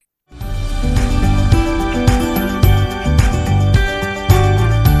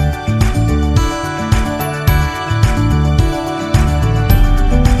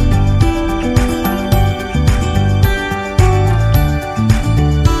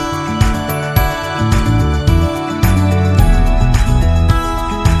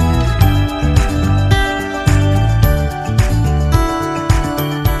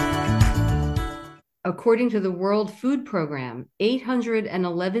According to the World Food Program,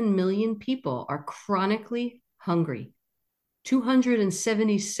 811 million people are chronically hungry.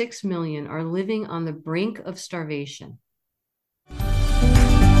 276 million are living on the brink of starvation.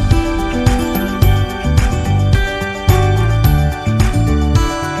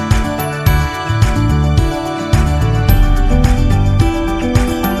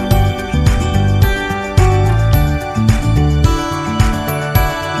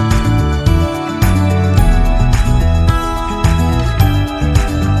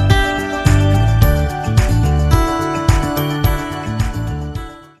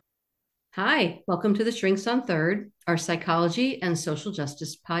 Hi, welcome to the Shrinks on Third, our psychology and social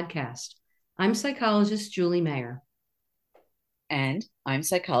justice podcast. I'm psychologist Julie Mayer. And I'm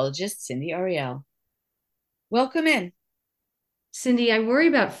psychologist Cindy Ariel. Welcome in. Cindy, I worry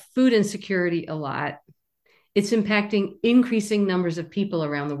about food insecurity a lot. It's impacting increasing numbers of people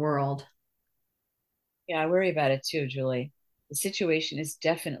around the world. Yeah, I worry about it too, Julie. The situation is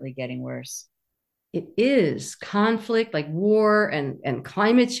definitely getting worse. It is conflict like war and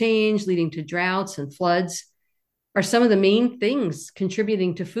climate change leading to droughts and floods are some of the main things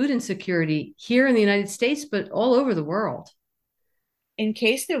contributing to food insecurity here in the United States, but all over the world. In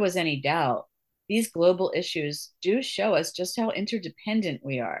case there was any doubt, these global issues do show us just how interdependent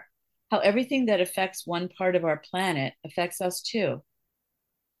we are, how everything that affects one part of our planet affects us too.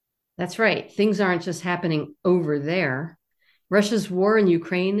 That's right. Things aren't just happening over there. Russia's war in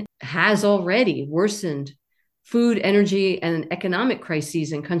Ukraine has already worsened food, energy, and economic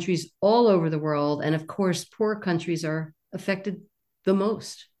crises in countries all over the world. And of course, poor countries are affected the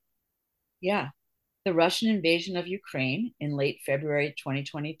most. Yeah, the Russian invasion of Ukraine in late February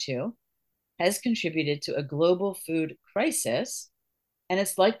 2022 has contributed to a global food crisis, and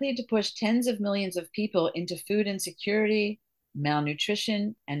it's likely to push tens of millions of people into food insecurity,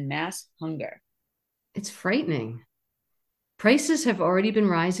 malnutrition, and mass hunger. It's frightening. Prices have already been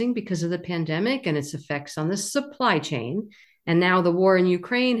rising because of the pandemic and its effects on the supply chain. And now the war in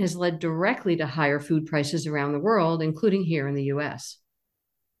Ukraine has led directly to higher food prices around the world, including here in the US.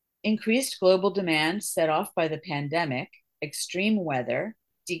 Increased global demand set off by the pandemic, extreme weather,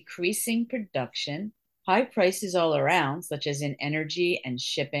 decreasing production, high prices all around, such as in energy and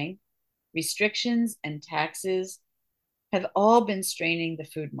shipping, restrictions and taxes, have all been straining the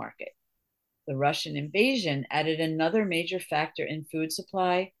food market. The Russian invasion added another major factor in food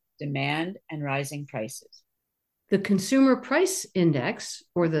supply, demand, and rising prices. The Consumer Price Index,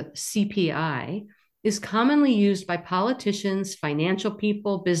 or the CPI, is commonly used by politicians, financial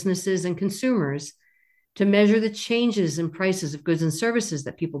people, businesses, and consumers to measure the changes in prices of goods and services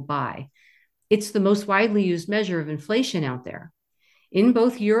that people buy. It's the most widely used measure of inflation out there. In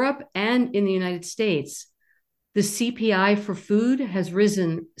both Europe and in the United States, the CPI for food has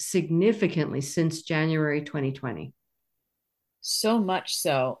risen significantly since January 2020. So much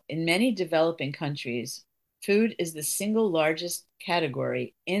so, in many developing countries, food is the single largest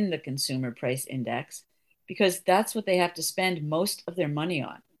category in the Consumer Price Index because that's what they have to spend most of their money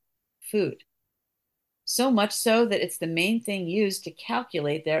on, food. So much so that it's the main thing used to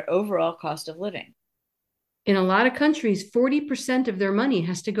calculate their overall cost of living. In a lot of countries, 40% of their money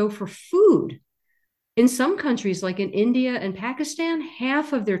has to go for food. In some countries, like in India and Pakistan,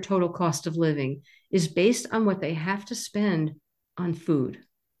 half of their total cost of living is based on what they have to spend on food.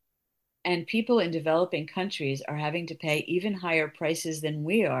 And people in developing countries are having to pay even higher prices than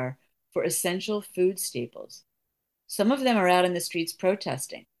we are for essential food staples. Some of them are out in the streets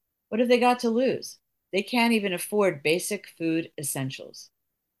protesting. What have they got to lose? They can't even afford basic food essentials.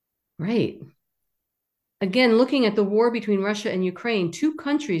 Right. Again, looking at the war between Russia and Ukraine, two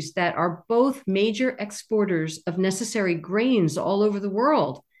countries that are both major exporters of necessary grains all over the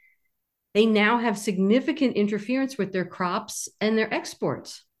world, they now have significant interference with their crops and their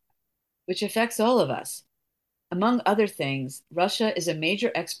exports. Which affects all of us. Among other things, Russia is a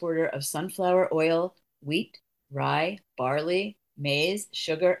major exporter of sunflower oil, wheat, rye, barley, maize,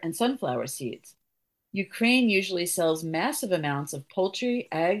 sugar, and sunflower seeds. Ukraine usually sells massive amounts of poultry,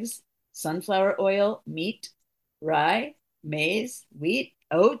 eggs, sunflower oil, meat, rye, maize, wheat,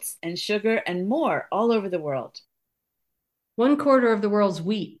 oats, and sugar, and more all over the world. 1/4 of the world's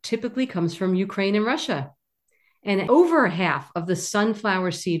wheat typically comes from Ukraine and Russia, and over half of the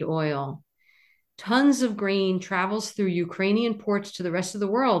sunflower seed oil. Tons of grain travels through Ukrainian ports to the rest of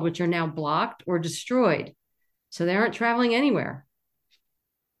the world, which are now blocked or destroyed. So they aren't traveling anywhere.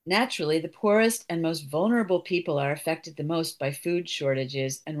 Naturally, the poorest and most vulnerable people are affected the most by food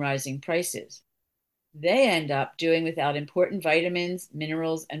shortages and rising prices. They end up doing without important vitamins,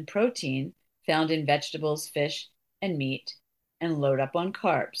 minerals, and protein found in vegetables, fish, and meat, and load up on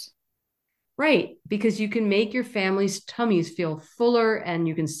carbs. Right, because you can make your family's tummies feel fuller and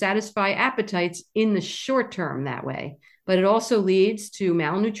you can satisfy appetites in the short term that way. But it also leads to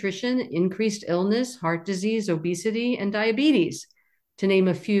malnutrition, increased illness, heart disease, obesity, and diabetes, to name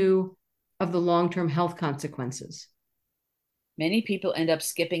a few of the long term health consequences. Many people end up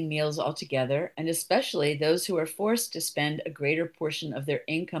skipping meals altogether, and especially those who are forced to spend a greater portion of their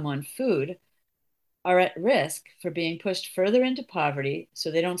income on food are at risk for being pushed further into poverty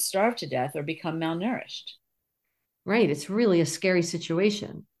so they don't starve to death or become malnourished. Right, it's really a scary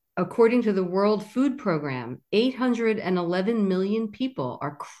situation. According to the World Food Program, 811 million people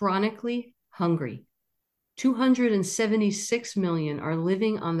are chronically hungry. 276 million are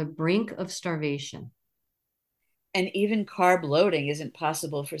living on the brink of starvation. And even carb loading isn't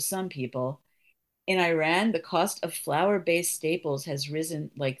possible for some people. In Iran, the cost of flour based staples has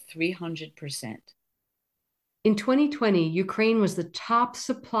risen like 300%. In 2020, Ukraine was the top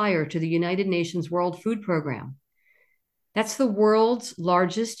supplier to the United Nations World Food Program. That's the world's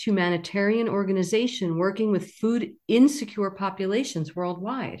largest humanitarian organization working with food insecure populations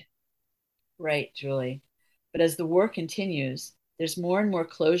worldwide. Right, Julie. But as the war continues, there's more and more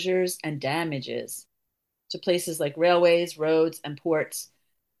closures and damages to places like railways, roads, and ports.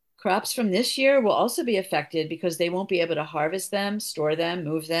 Crops from this year will also be affected because they won't be able to harvest them, store them,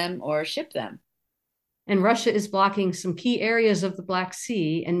 move them, or ship them. And Russia is blocking some key areas of the Black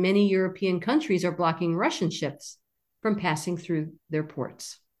Sea, and many European countries are blocking Russian ships from passing through their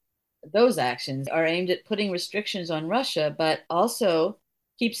ports. Those actions are aimed at putting restrictions on Russia, but also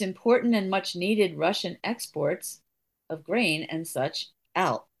keeps important and much needed Russian exports of grain and such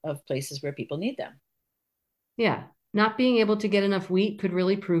out of places where people need them. Yeah, not being able to get enough wheat could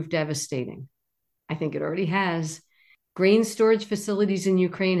really prove devastating. I think it already has. Grain storage facilities in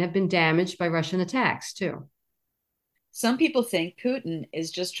Ukraine have been damaged by Russian attacks, too. Some people think Putin is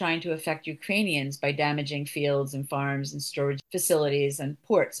just trying to affect Ukrainians by damaging fields and farms and storage facilities and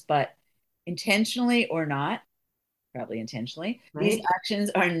ports, but intentionally or not, probably intentionally, these Right? actions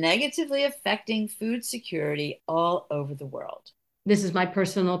are negatively affecting food security all over the world. This is my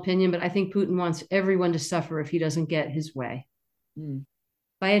personal opinion, but I think Putin wants everyone to suffer if he doesn't get his way. Mm.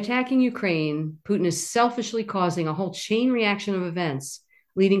 By attacking Ukraine, Putin is selfishly causing a whole chain reaction of events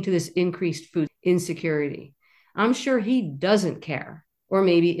leading to this increased food insecurity. I'm sure he doesn't care, or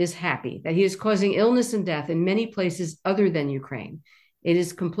maybe is happy, that he is causing illness and death in many places other than Ukraine. It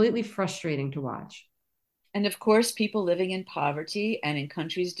is completely frustrating to watch. And of course, people living in poverty and in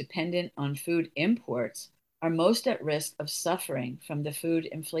countries dependent on food imports are most at risk of suffering from the food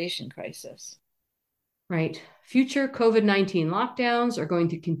inflation crisis. Right. Future COVID-19 lockdowns are going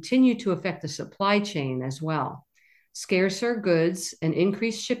to continue to affect the supply chain as well. Scarcer goods and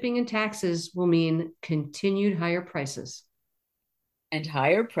increased shipping and taxes will mean continued higher prices. And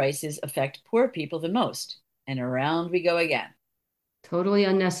higher prices affect poor people the most. And around we go again. Totally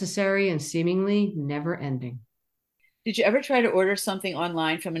unnecessary and seemingly never ending. Did you ever try to order something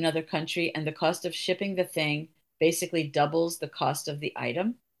online from another country and the cost of shipping the thing basically doubles the cost of the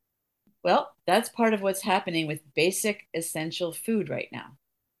item? Well, that's part of what's happening with basic essential food right now.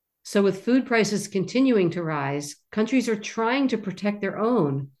 So, with food prices continuing to rise, countries are trying to protect their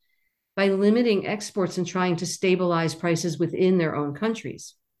own by limiting exports and trying to stabilize prices within their own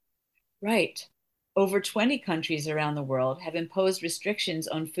countries. Right. Over 20 countries around the world have imposed restrictions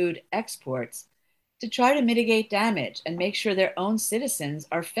on food exports to try to mitigate damage and make sure their own citizens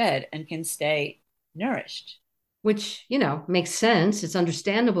are fed and can stay nourished. Which, makes sense. It's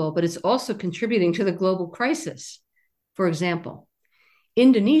understandable, but it's also contributing to the global crisis. For example,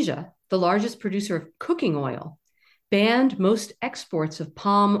 Indonesia, the largest producer of cooking oil, banned most exports of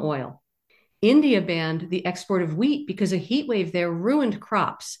palm oil. India banned the export of wheat because a heat wave there ruined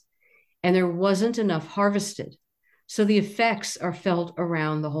crops and there wasn't enough harvested. So the effects are felt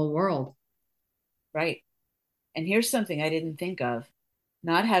around the whole world. Right. And here's something I didn't think of.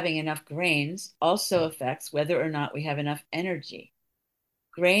 Not having enough grains also affects whether or not we have enough energy.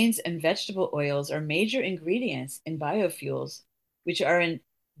 Grains and vegetable oils are major ingredients in biofuels, which are in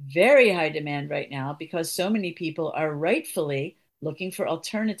very high demand right now because so many people are rightfully looking for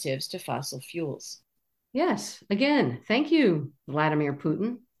alternatives to fossil fuels. Yes, again, thank you, Vladimir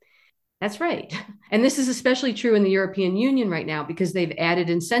Putin. That's right. And this is especially true in the European Union right now because they've added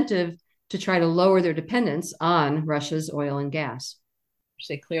incentive to try to lower their dependence on Russia's oil and gas. Which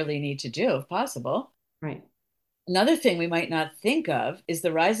they clearly need to do if possible. Right. Another thing we might not think of is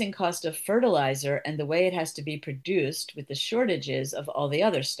the rising cost of fertilizer and the way it has to be produced with the shortages of all the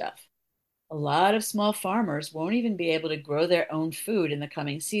other stuff. A lot of small farmers won't even be able to grow their own food in the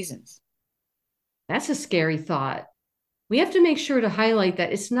coming seasons. That's a scary thought. We have to make sure to highlight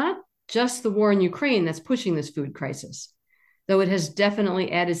that it's not just the war in Ukraine that's pushing this food crisis, though it has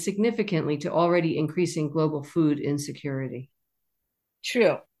definitely added significantly to already increasing global food insecurity.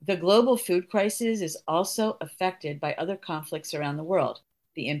 True, the global food crisis is also affected by other conflicts around the world,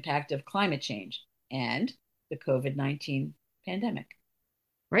 the impact of climate change, and the COVID-19 pandemic.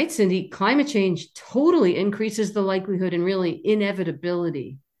 Right, Cindy? Climate change totally increases the likelihood and really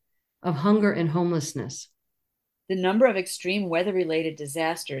inevitability of hunger and homelessness. The number of extreme weather related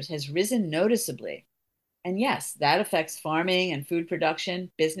disasters has risen noticeably. And yes, that affects farming and food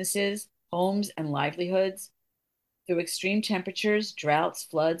production, businesses, homes, and livelihoods through extreme temperatures, droughts,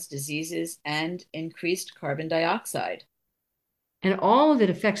 floods, diseases, and increased carbon dioxide. And all of it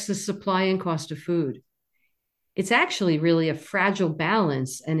affects the supply and cost of food. It's actually really a fragile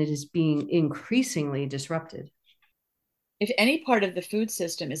balance, and it is being increasingly disrupted. If any part of the food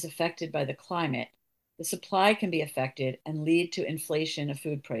system is affected by the climate, the supply can be affected and lead to inflation of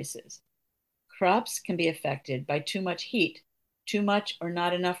food prices. Crops can be affected by too much heat, too much or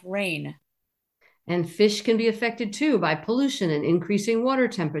not enough rain. And fish can be affected too by pollution and increasing water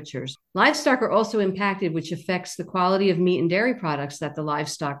temperatures. Livestock are also impacted, which affects the quality of meat and dairy products that the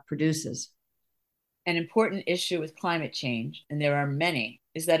livestock produces. An important issue with climate change, and there are many,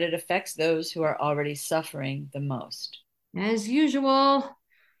 is that it affects those who are already suffering the most. As usual,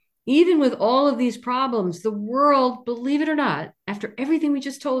 even with all of these problems, the world, believe it or not, after everything we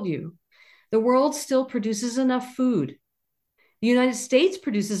just told you, the world still produces enough food. The United States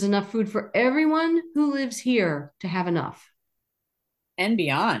produces enough food for everyone who lives here to have enough. And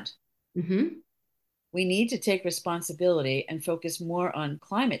beyond. Mm-hmm. We need to take responsibility and focus more on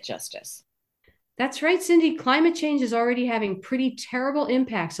climate justice. That's right, Cindy. Climate change is already having pretty terrible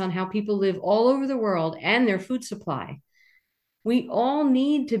impacts on how people live all over the world and their food supply. We all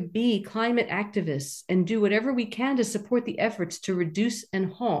need to be climate activists and do whatever we can to support the efforts to reduce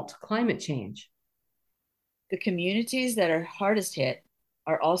and halt climate change. The communities that are hardest hit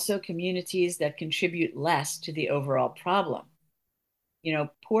are also communities that contribute less to the overall problem.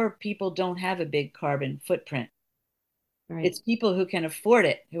 Poor people don't have a big carbon footprint. Right. It's people who can afford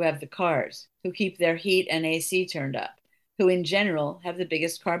it who have the cars, who keep their heat and AC turned up, who in general have the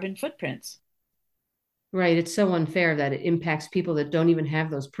biggest carbon footprints. Right. It's so unfair that it impacts people that don't even have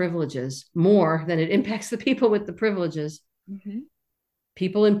those privileges more than it impacts the people with the privileges. Mhm.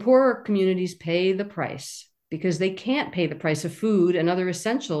 People in poorer communities pay the price because they can't pay the price of food and other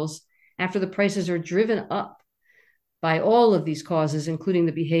essentials after the prices are driven up by all of these causes, including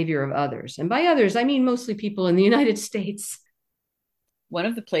the behavior of others. And by others, I mean mostly people in the United States. One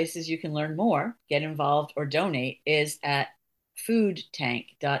of the places you can learn more, get involved, or donate is at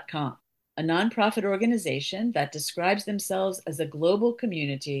foodtank.com, a nonprofit organization that describes themselves as a global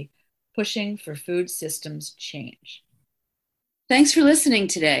community pushing for food systems change. Thanks for listening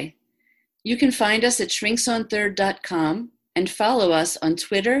today. You can find us at shrinksonthird.com and follow us on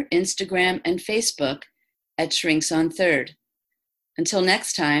Twitter, Instagram, and Facebook at Shrinks on Third. Until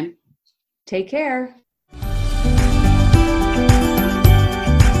next time, Take care.